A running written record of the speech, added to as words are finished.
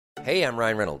Hey, I'm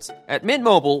Ryan Reynolds. At Mint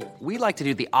Mobile, we like to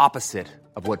do the opposite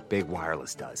of what Big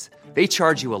Wireless does. They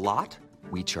charge you a lot,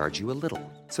 we charge you a little.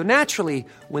 So naturally,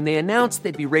 when they announced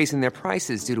they'd be raising their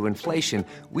prices due to inflation,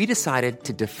 we decided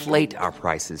to deflate our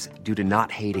prices due to not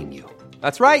hating you.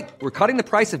 That's right. We're cutting the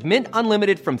price of Mint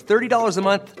Unlimited from $30 a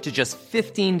month to just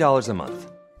 $15 a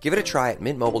month. Give it a try at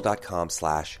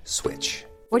mintmobile.com/switch.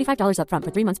 $45 up front for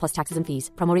 3 months plus taxes and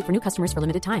fees. Promo rate for new customers for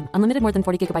limited time. Unlimited more than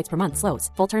 40 gigabytes per month. Slows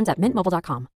full terms at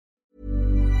mintmobile.com.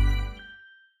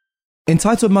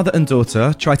 Entitled mother and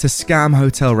daughter try to scam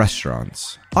hotel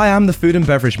restaurants. I am the food and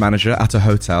beverage manager at a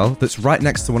hotel that's right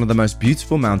next to one of the most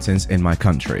beautiful mountains in my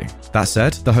country. That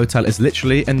said, the hotel is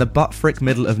literally in the butt-frick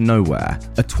middle of nowhere,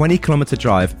 a 20-kilometer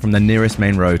drive from the nearest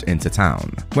main road into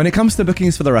town. When it comes to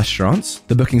bookings for the restaurants,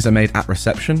 the bookings are made at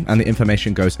reception and the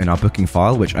information goes in our booking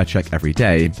file, which I check every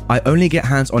day. I only get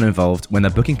hands-on involved when the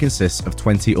booking consists of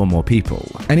 20 or more people.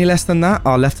 Any less than that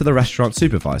are left to the restaurant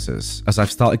supervisors, as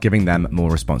I've started giving them more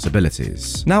responsibilities.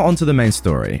 Now onto the main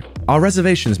story. Our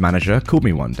reservations manager called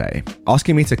me one day,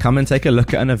 asking me to come and take a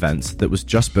look at an event that was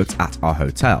just booked at our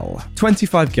hotel.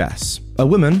 25 guests. A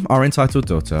woman, our entitled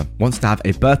daughter, wants to have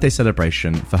a birthday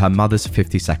celebration for her mother's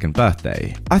 52nd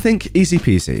birthday. I think easy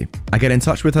peasy. I get in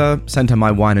touch with her, send her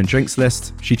my wine and drinks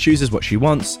list, she chooses what she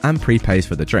wants and prepays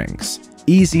for the drinks.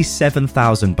 Easy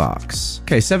 $7,000.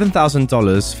 Okay,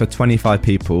 $7,000 for 25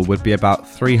 people would be about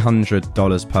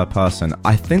 $300 per person.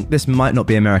 I think this might not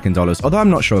be American dollars, although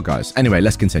I'm not sure, guys. Anyway,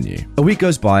 let's continue. A week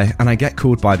goes by and I get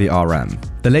called by the RM.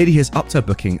 The lady has upped her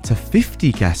booking to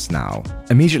 50 guests now.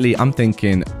 Immediately, I'm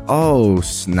thinking, oh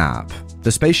snap.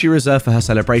 The space she reserved for her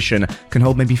celebration can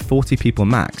hold maybe 40 people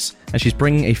max, and she's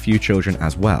bringing a few children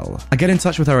as well. I get in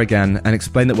touch with her again and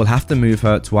explain that we'll have to move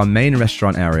her to our main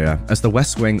restaurant area as the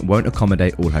West Wing won't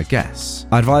accommodate all her guests.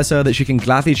 I advise her that she can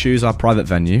gladly choose our private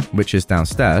venue, which is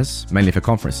downstairs, mainly for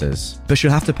conferences, but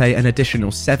she'll have to pay an additional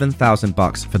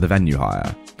 $7,000 for the venue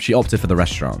hire. She opted for the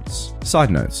restaurants. Side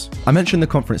notes, I mentioned the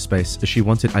conference space as she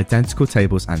wanted identical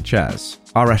tables and chairs.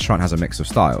 Our restaurant has a mix of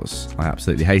styles. I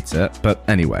absolutely hate it, but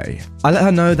anyway. I let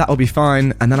her know that'll be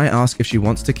fine, and then I ask if she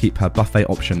wants to keep her buffet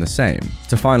option the same,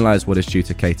 to finalise what is due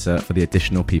to cater for the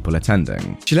additional people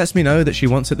attending. She lets me know that she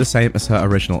wants it the same as her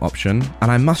original option,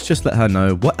 and I must just let her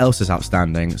know what else is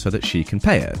outstanding so that she can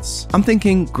pay it. I'm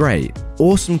thinking, great,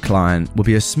 awesome client, will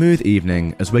be a smooth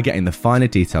evening as we're getting the finer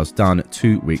details done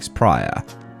 2 weeks prior.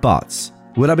 But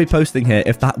would I be posting here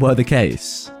if that were the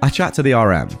case? I chat to the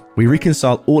RM. We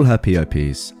reconcile all her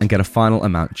POPs and get a final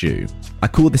amount due. I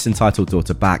call this entitled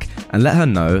daughter back and let her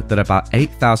know that about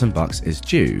 $8,000 is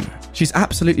due. She's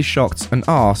absolutely shocked and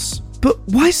asks, but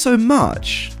why so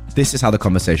much? This is how the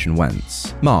conversation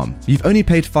went. Mom, you've only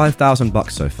paid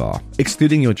 $5,000 so far,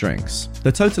 excluding your drinks.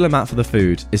 The total amount for the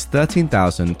food is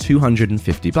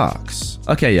 $13,250.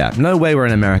 Okay, yeah, no way we're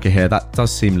in America here. That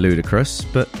does seem ludicrous,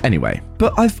 but anyway.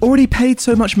 But I've already paid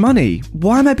so much money.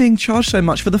 Why am I being charged so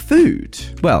much for the food?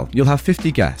 Well, you'll have 50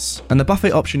 guests, and the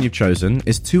buffet option you've chosen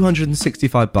is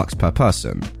 $265 per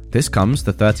person. This comes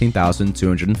to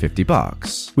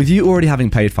 $13,250. With you already having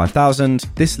paid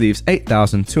 $5,000, this leaves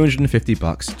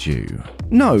 $8,250 due.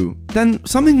 No, then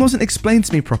something wasn't explained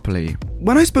to me properly.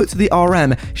 When I spoke to the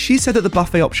RM, she said that the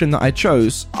buffet option that I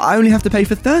chose, I only have to pay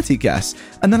for 30 guests,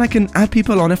 and then I can add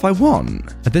people on if I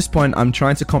want. At this point, I'm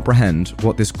trying to comprehend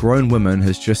what this grown woman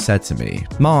has just said to me.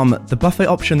 Mom, the buffet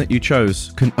option that you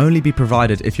chose can only be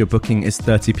provided if your booking is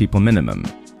 30 people minimum.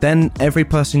 Then every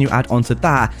person you add onto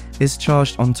that is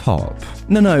charged on top.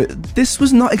 No, this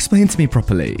was not explained to me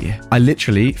properly. I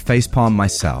literally facepalm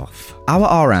myself.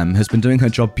 Our RM has been doing her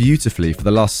job beautifully for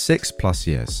the last 6+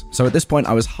 years. So at this point,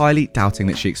 I was highly doubting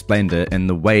that she explained it in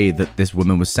the way that this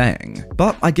woman was saying.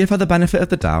 But I give her the benefit of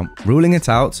the doubt, ruling it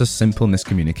out as simple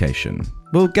miscommunication.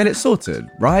 We'll get it sorted,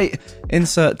 right?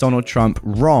 Insert Donald Trump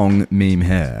wrong meme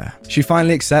here. She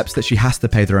finally accepts that she has to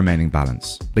pay the remaining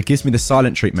balance, but gives me the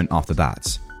silent treatment after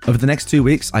that. Over the next 2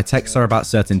 weeks, I text her about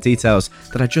certain details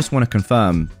that I just want to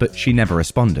confirm, but she never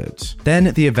responded. Then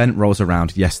the event rolls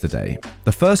around yesterday.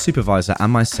 The first supervisor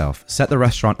and myself set the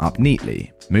restaurant up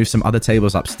neatly, move some other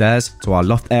tables upstairs to our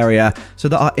loft area so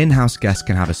that our in-house guests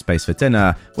can have a space for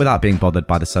dinner without being bothered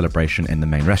by the celebration in the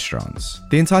main restaurants.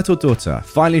 The entitled daughter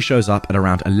finally shows up at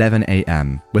around 11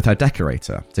 a.m. with her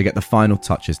decorator to get the final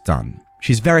touches done.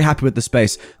 She's very happy with the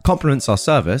space, compliments our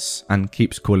service, and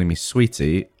keeps calling me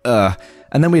sweetie.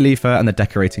 And then we leave her and the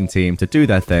decorating team to do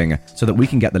their thing so that we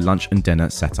can get the lunch and dinner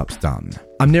setups done.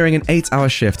 I'm nearing an 8-hour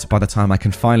shift by the time I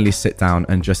can finally sit down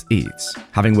and just eat,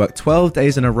 having worked 12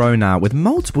 days in a row now with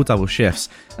multiple double shifts,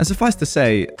 and suffice to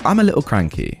say, I'm a little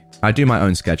cranky. I do my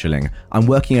own scheduling. I'm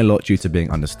working a lot due to being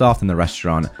understaffed in the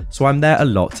restaurant, so I'm there a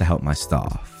lot to help my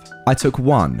staff. I took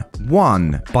one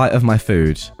bite of my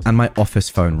food and my office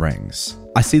phone rings.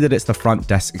 I see that it's the front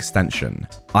desk extension.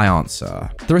 I answer.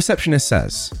 The receptionist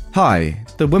says, "Hi,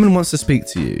 the woman wants to speak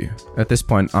to you." At this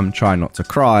point, I'm trying not to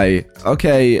cry.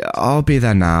 "Okay, I'll be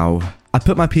there now." I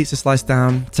put my pizza slice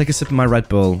down, take a sip of my Red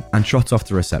Bull, and trot off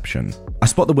to reception. I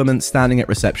spot the woman standing at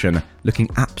reception, looking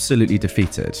absolutely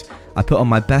defeated. I put on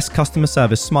my best customer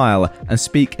service smile and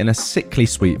speak in a sickly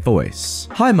sweet voice.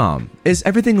 "Hi, Mom. Is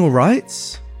everything all right?"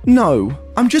 "No,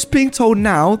 I'm just being told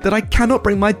now that I cannot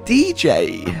bring my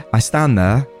DJ." I stand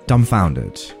there,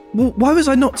 dumbfounded. Well, why was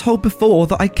I not told before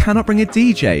that I cannot bring a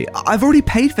DJ? I've already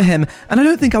paid for him, and I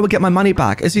don't think I would get my money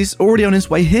back as he's already on his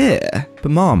way here.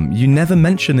 But Mom, you never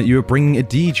mentioned that you were bringing a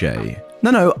DJ.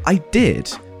 No, I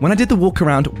did. When I did the walk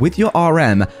around with your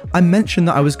RM, I mentioned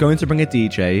that I was going to bring a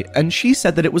DJ, and she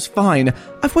said that it was fine.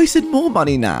 I've wasted more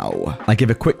money now. I give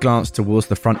a quick glance towards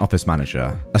the front office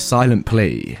manager, a silent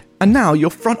plea. And now your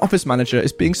front office manager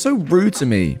is being so rude to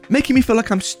me, making me feel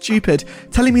like I'm stupid,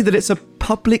 telling me that it's a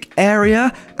public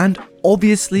area and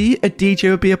obviously a DJ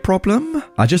would be a problem.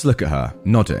 I just look at her,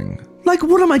 nodding. Like,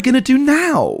 what am I gonna do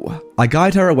now? I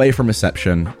guide her away from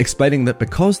reception, explaining that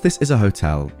because this is a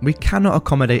hotel, we cannot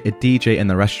accommodate a DJ in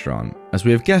the restaurant, as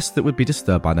we have guests that would be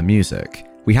disturbed by the music.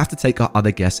 We have to take our other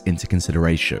guests into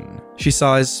consideration. She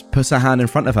sighs, puts her hand in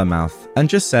front of her mouth, and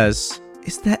just says,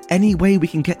 "Is there any way we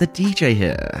can get the DJ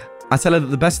here?" I tell her that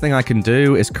the best thing I can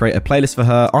do is create a playlist for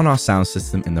her on our sound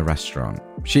system in the restaurant.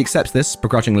 She accepts this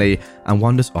begrudgingly and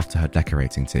wanders off to her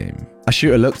decorating team. I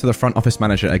shoot a look to the front office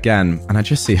manager again, and I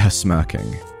just see her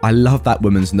smirking. I love that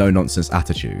woman's no-nonsense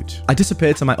attitude. I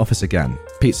disappear to my office again,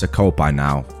 pizza cold by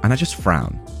now, and I just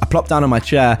frown. I plop down on my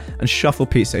chair and shuffle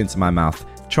pizza into my mouth,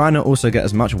 trying to also get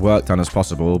as much work done as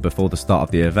possible before the start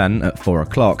of the event at 4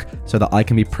 o'clock so that I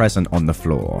can be present on the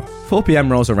floor. 4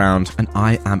 p.m. rolls around and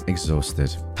I am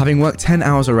exhausted. Having worked 10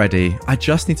 hours already, I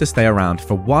just need to stay around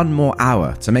for 1 more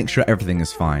hour to make sure everything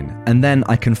is fine, and then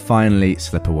I can finally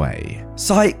slip away.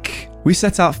 Psych! We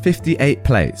set out 58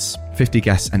 plates, 50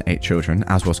 guests and 8 children,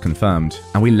 as was confirmed,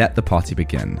 and we let the party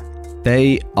begin.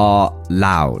 They are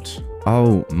loud.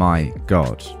 Oh my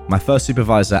god. My first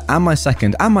supervisor and my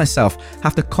second and myself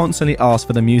have to constantly ask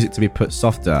for the music to be put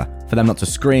softer, for them not to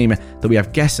scream, that we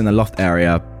have guests in the loft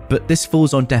area, but this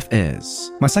falls on deaf ears.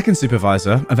 My second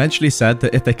supervisor eventually said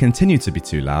that if they continue to be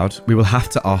too loud, we will have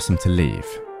to ask them to leave.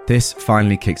 This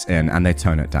finally kicks in and they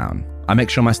tone it down. I make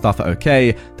sure my staff are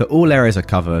okay, that all areas are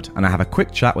covered, and I have a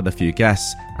quick chat with a few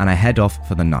guests, and I head off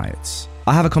for the night.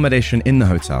 I have accommodation in the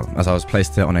hotel, as I was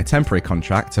placed here on a temporary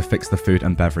contract to fix the food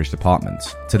and beverage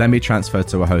department, to then be transferred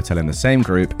to a hotel in the same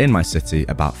group in my city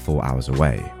about 4 hours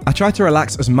away. I try to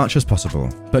relax as much as possible,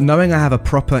 but knowing I have a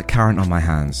proper Karen on my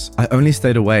hands, I only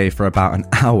stayed away for about an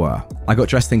hour. I got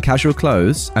dressed in casual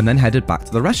clothes and then headed back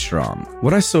to the restaurant.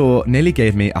 What I saw nearly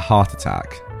gave me a heart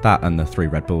attack. That and the 3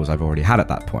 Red Bulls I've already had at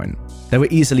that point. There were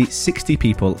easily 60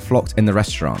 people flocked in the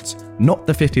restaurant, not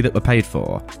the 50 that were paid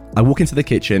for. I walk into the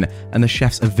kitchen and the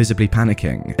chefs are visibly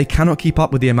panicking. They cannot keep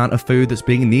up with the amount of food that's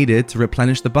being needed to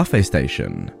replenish the buffet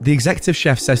station. The executive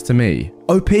chef says to me,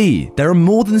 "OP, there are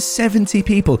more than 70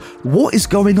 people. What is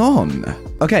going on?"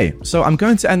 Okay, so I'm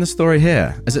going to end the story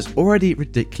here, as it's already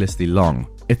ridiculously long.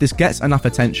 If this gets enough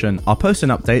attention, I'll post an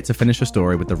update to finish the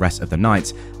story with the rest of the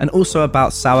night, and also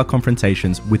about sour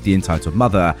confrontations with the entitled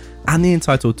mother and the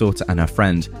entitled daughter and her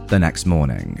friend the next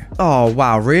morning. Oh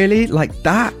wow, really? Like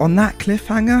that? On that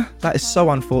cliffhanger? That is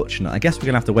so unfortunate. I guess we're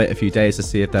gonna have to wait a few days to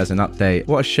see if there's an update.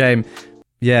 What a shame.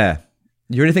 Yeah.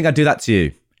 You really think I'd do that to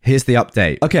you? Here's the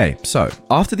update. Okay, so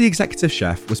after the executive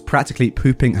chef was practically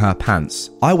pooping her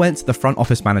pants, I went to the front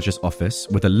office manager's office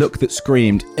with a look that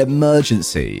screamed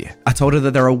emergency. I told her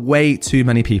that there are way too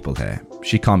many people here.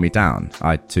 She calmed me down,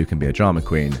 I too can be a drama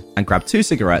queen, and grabbed 2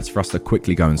 cigarettes for us to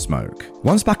quickly go and smoke.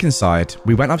 Once back inside,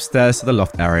 we went upstairs to the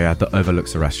loft area that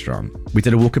overlooks the restaurant. We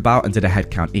did a walkabout and did a head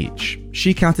count each.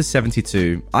 She counted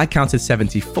 72, I counted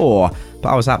 74, but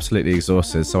I was absolutely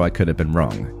exhausted, so I could have been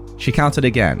wrong. She counted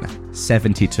again,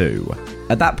 72.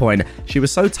 At that point, she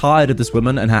was so tired of this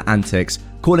woman and her antics,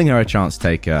 calling her a chance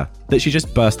taker, that she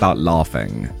just burst out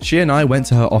laughing. She and I went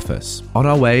to her office, on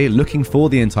our way looking for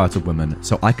the entitled woman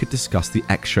so I could discuss the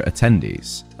extra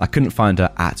attendees. I couldn't find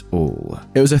her at all.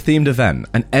 It was a themed event,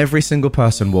 and every single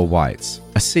person wore white.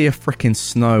 A sea of frickin'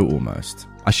 snow almost.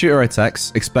 I shoot her a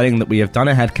text explaining that we have done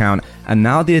a head count and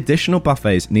now the additional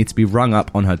buffets need to be rung up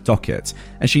on her docket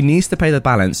and she needs to pay the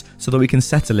balance so that we can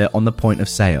settle it on the point of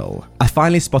sale. I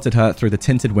finally spotted her through the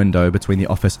tinted window between the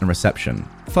office and reception,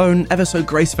 phone ever so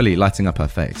gracefully lighting up her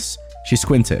face. She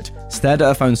squinted, stared at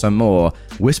her phone some more,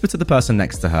 whispered to the person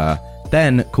next to her,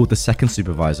 then called the second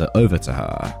supervisor over to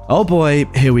her. Oh boy,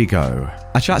 here we go.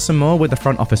 I chat some more with the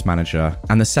front office manager,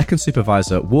 and the second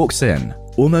supervisor walks in,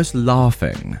 almost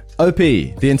laughing. OP,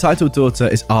 the entitled daughter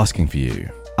is asking for you.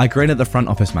 I grin at the front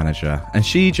office manager, and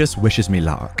she just wishes me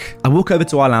luck. I walk over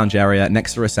to our lounge area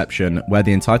next to reception, where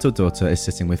the entitled daughter is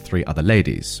sitting with 3 other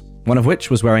ladies, one of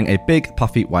which was wearing a big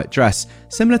puffy white dress,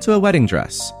 similar to a wedding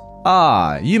dress.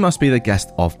 Ah, you must be the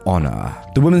guest of honor.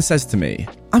 The woman says to me,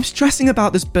 I'm stressing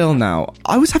about this bill now.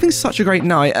 I was having such a great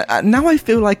night, and now I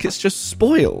feel like it's just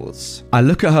spoiled. I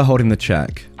look at her holding the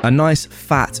check, a nice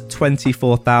fat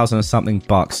 24,000 something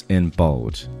bucks in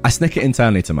bold. I snicker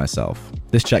internally to myself.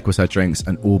 This check was her drinks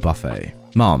and all buffet.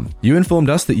 Mom, you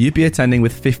informed us that you'd be attending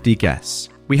with 50 guests.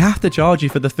 We have to charge you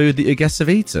for the food that your guests have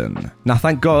eaten. Now,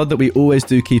 thank God that we always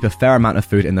do keep a fair amount of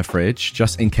food in the fridge,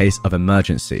 just in case of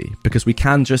emergency, because we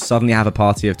can just suddenly have a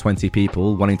party of 20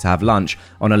 people wanting to have lunch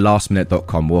on a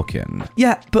lastminute.com walk-in.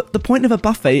 Yeah, but the point of a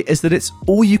buffet is that it's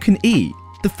all you can eat.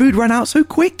 The food ran out so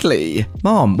quickly.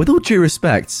 Mom, with all due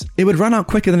respect, it would run out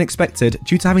quicker than expected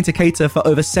due to having to cater for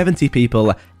over 70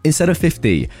 people instead of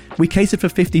 50. We catered for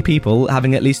 50 people,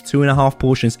 having at least 2.5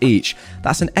 portions each.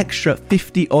 That's an extra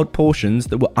 50 odd portions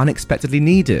that were unexpectedly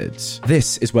needed.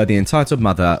 This is where the entitled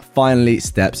mother finally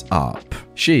steps up.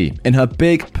 She, in her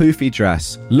big poofy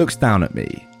dress, looks down at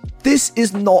me. This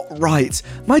is not right.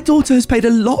 My daughter has paid a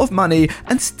lot of money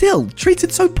and still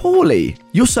treated so poorly.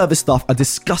 Your service staff are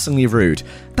disgustingly rude.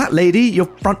 That lady, your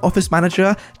front office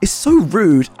manager, is so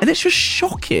rude and it's just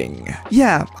shocking.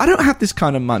 Yeah, I don't have this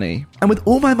kind of money. And with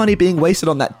all my money being wasted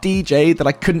on that DJ that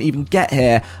I couldn't even get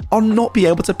here, I'll not be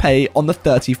able to pay on the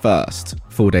 31st,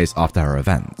 4 days after her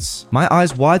events. My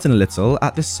eyes widen a little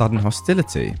at this sudden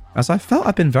hostility, as I felt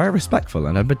I'd been very respectful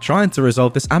and had been trying to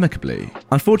resolve this amicably.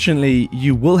 Unfortunately,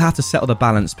 you will have to settle the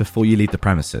balance before you leave the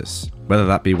premises, whether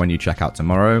that be when you check out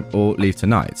tomorrow or leave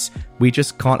tonight. We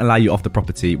just can't allow you off the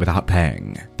property without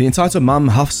paying. The entitled mum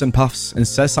huffs and puffs and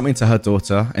says something to her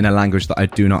daughter in a language that I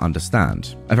do not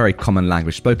understand. A very common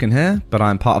language spoken here, but I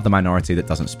am part of the minority that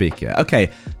doesn't speak it. Okay,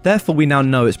 therefore we now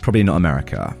know it's probably not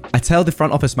America. I tell the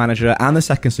front office manager and the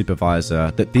second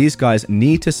supervisor that these guys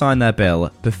need to sign their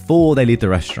bill before they leave the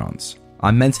restaurant.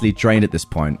 I'm mentally drained at this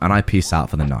point, and I peace out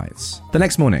for the night. The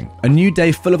next morning, a new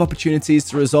day full of opportunities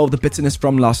to resolve the bitterness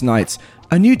from last night.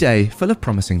 A new day full of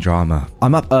promising drama.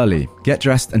 I'm up early, get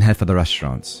dressed and head for the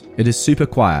restaurant. It is super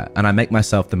quiet, and I make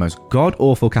myself the most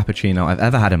god-awful cappuccino I've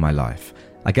ever had in my life.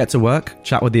 I get to work,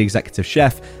 chat with the executive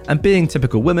chef, and being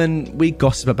typical women, we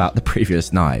gossip about the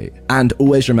previous night. And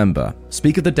always remember,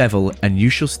 speak of the devil and you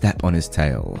shall step on his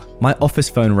tail. My office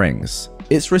phone rings.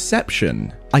 It's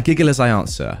reception. I giggle as I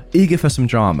answer, eager for some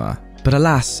drama. But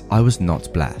alas, I was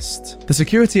not blessed. The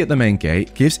security at the main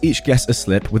gate gives each guest a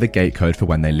slip with a gate code for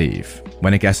when they leave.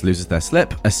 When a guest loses their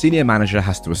slip, a senior manager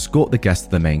has to escort the guest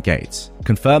to the main gate,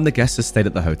 confirm the guest has stayed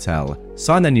at the hotel,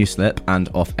 sign their new slip, and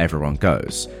off everyone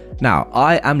goes. Now,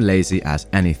 I am lazy as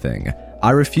anything.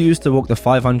 I refuse to walk the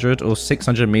 500 or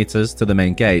 600 meters to the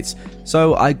main gate,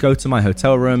 so I go to my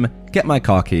hotel room, get my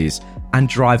car keys, and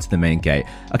drive to the main gate.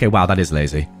 Okay, wow, that is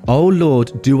lazy. Oh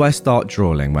Lord, do I start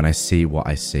drooling when I see what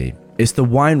I see. It's the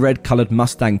wine red coloured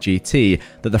Mustang GT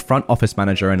that the front office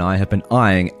manager and I have been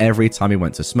eyeing every time we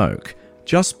went to smoke.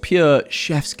 Just pure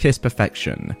chef's kiss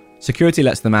perfection. Security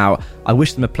lets them out, I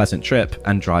wish them a pleasant trip,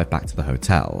 and drive back to the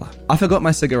hotel. I forgot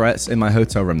my cigarettes in my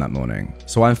hotel room that morning,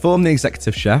 so I inform the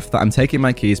executive chef that I'm taking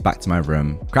my keys back to my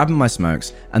room, grabbing my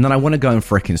smokes, and then I want to go and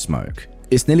frickin' smoke.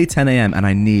 It's nearly 10 a.m. and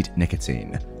I need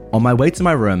nicotine. On my way to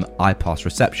my room, I pass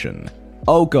reception.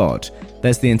 Oh God,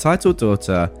 there's the entitled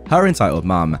daughter, her entitled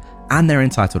mum, and their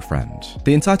entitled friend.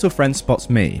 The entitled friend spots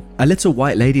me, a little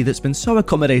white lady that's been so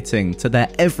accommodating to their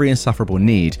every insufferable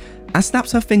need, and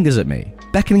snaps her fingers at me,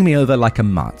 beckoning me over like a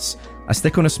mutt. I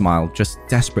stick on a smile, just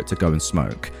desperate to go and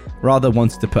smoke, rather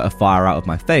wanted to put a fire out of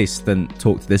my face than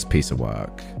talk to this piece of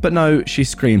work. But no, she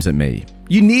screams at me.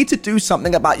 You need to do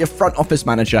something about your front office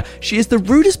manager. She is the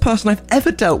rudest person I've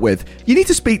ever dealt with. You need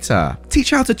to speak to her. Teach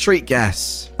her how to treat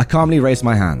guests. I calmly raise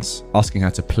my hands, asking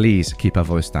her to please keep her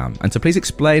voice down and to please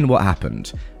explain what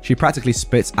happened. She practically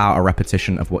spits out a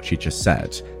repetition of what she just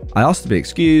said. I ask to be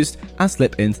excused and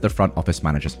slip into the front office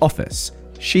manager's office.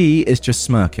 She is just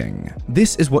smirking.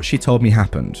 This is what she told me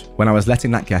happened when I was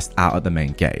letting that guest out at the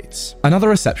main gate. Another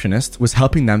receptionist was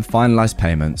helping them finalize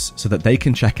payments so that they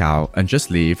can check out and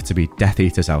just leave to be Death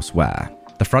Eaters elsewhere.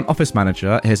 The front office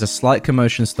manager hears a slight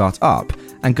commotion start up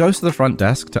and goes to the front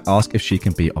desk to ask if she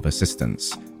can be of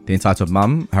assistance. The entitled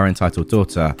mum, her entitled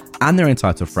daughter, and their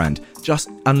entitled friend just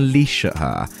unleash at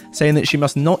her, saying that she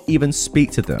must not even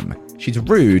speak to them. She's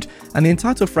rude, and the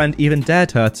entitled friend even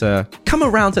dared her to come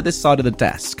around to this side of the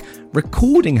desk,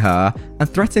 recording her and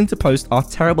threatening to post our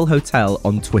terrible hotel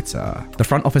on Twitter. The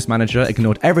front office manager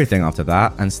ignored everything after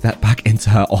that and stepped back into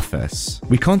her office.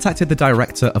 We contacted the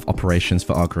director of operations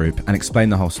for our group and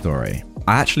explained the whole story.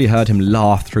 I actually heard him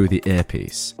laugh through the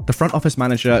earpiece. The front office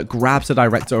manager grabs the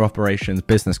director of operations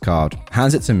business card,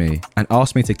 hands it to me, and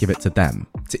asked me to give it to them,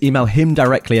 to email him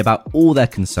directly about all their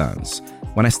concerns.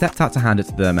 When I stepped out to hand it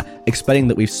to them, explaining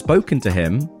that we've spoken to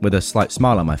him, with a slight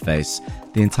smile on my face,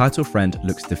 the entitled friend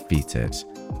looks defeated.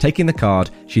 Taking the card,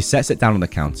 she sets it down on the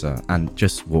counter and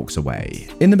just walks away.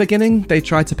 In the beginning, they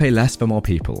tried to pay less for more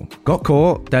people. Got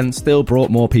caught, then still brought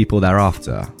more people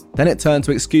thereafter. Then it turned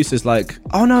to excuses like,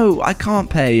 "Oh no, I can't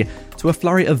pay," to a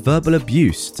flurry of verbal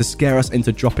abuse to scare us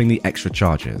into dropping the extra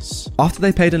charges. After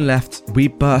they paid and left, we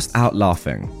burst out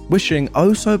laughing, wishing,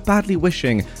 oh so badly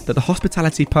wishing, that the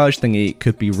hospitality purge thingy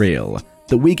could be real,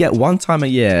 that we get one time a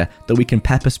year that we can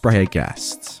pepper spray a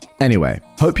guest. Anyway,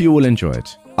 hope you all enjoyed.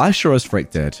 I sure as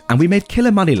frick did, and we made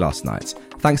killer money last night,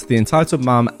 thanks to the entitled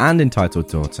mum and entitled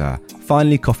daughter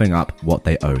finally coughing up what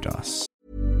they owed us.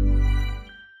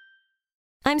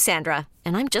 I'm Sandra,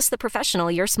 and I'm just the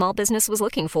professional your small business was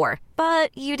looking for.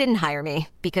 But you didn't hire me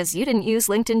because you didn't use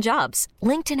LinkedIn Jobs.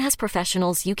 LinkedIn has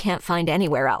professionals you can't find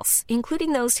anywhere else,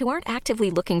 including those who aren't actively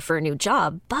looking for a new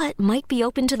job, but might be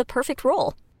open to the perfect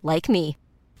role, like me.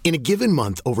 In a given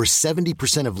month, over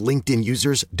 70% of LinkedIn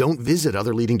users don't visit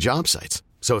other leading job sites.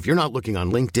 So if you're not looking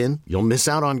on LinkedIn, you'll miss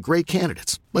out on great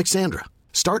candidates like Sandra.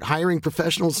 Start hiring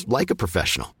professionals like a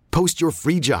professional. Post your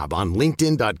free job on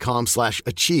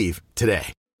linkedin.com/achieve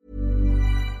today.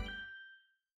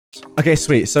 Okay,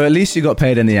 sweet. So at least you got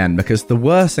paid in the end, because the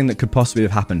worst thing that could possibly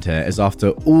have happened here is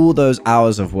after all those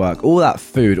hours of work, all that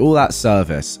food, all that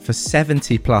service for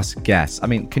 70 plus guests. I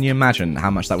mean, can you imagine how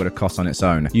much that would have cost on its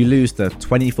own? You lose the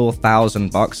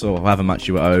 $24,000 or however much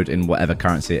you were owed in whatever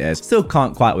currency it is. Still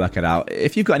can't quite work it out.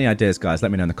 If you've got any ideas, guys,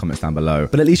 let me know in the comments down below.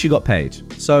 But at least you got paid.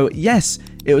 So yes,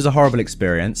 it was a horrible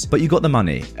experience, but you got the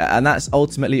money, and that's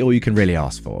ultimately all you can really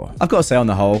ask for. I've got to say, on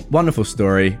the whole, wonderful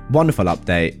story, wonderful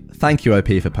update. Thank you,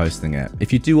 OP, for posting it.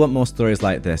 If you do want more stories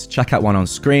like this, check out one on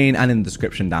screen and in the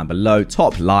description down below,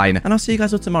 top line, and I'll see you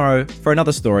guys all tomorrow for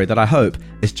another story that I hope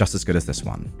is just as good as this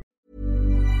one.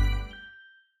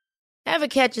 Ever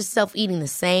catch yourself eating the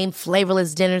same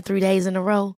flavorless dinner 3 days in a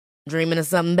row? Dreaming of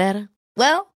something better?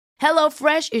 Well,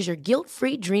 HelloFresh is your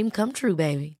guilt-free dream come true,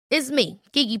 baby. It's me,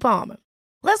 Keke Palmer.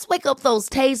 Let's wake up those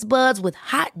taste buds with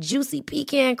hot, juicy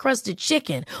pecan-crusted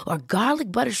chicken or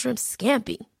garlic butter shrimp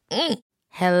scampi.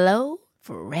 Hello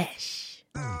Fresh.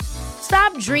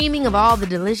 Stop dreaming of all the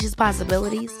delicious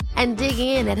possibilities and dig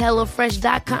in at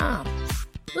HelloFresh.com.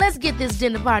 Let's get this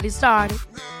dinner party started.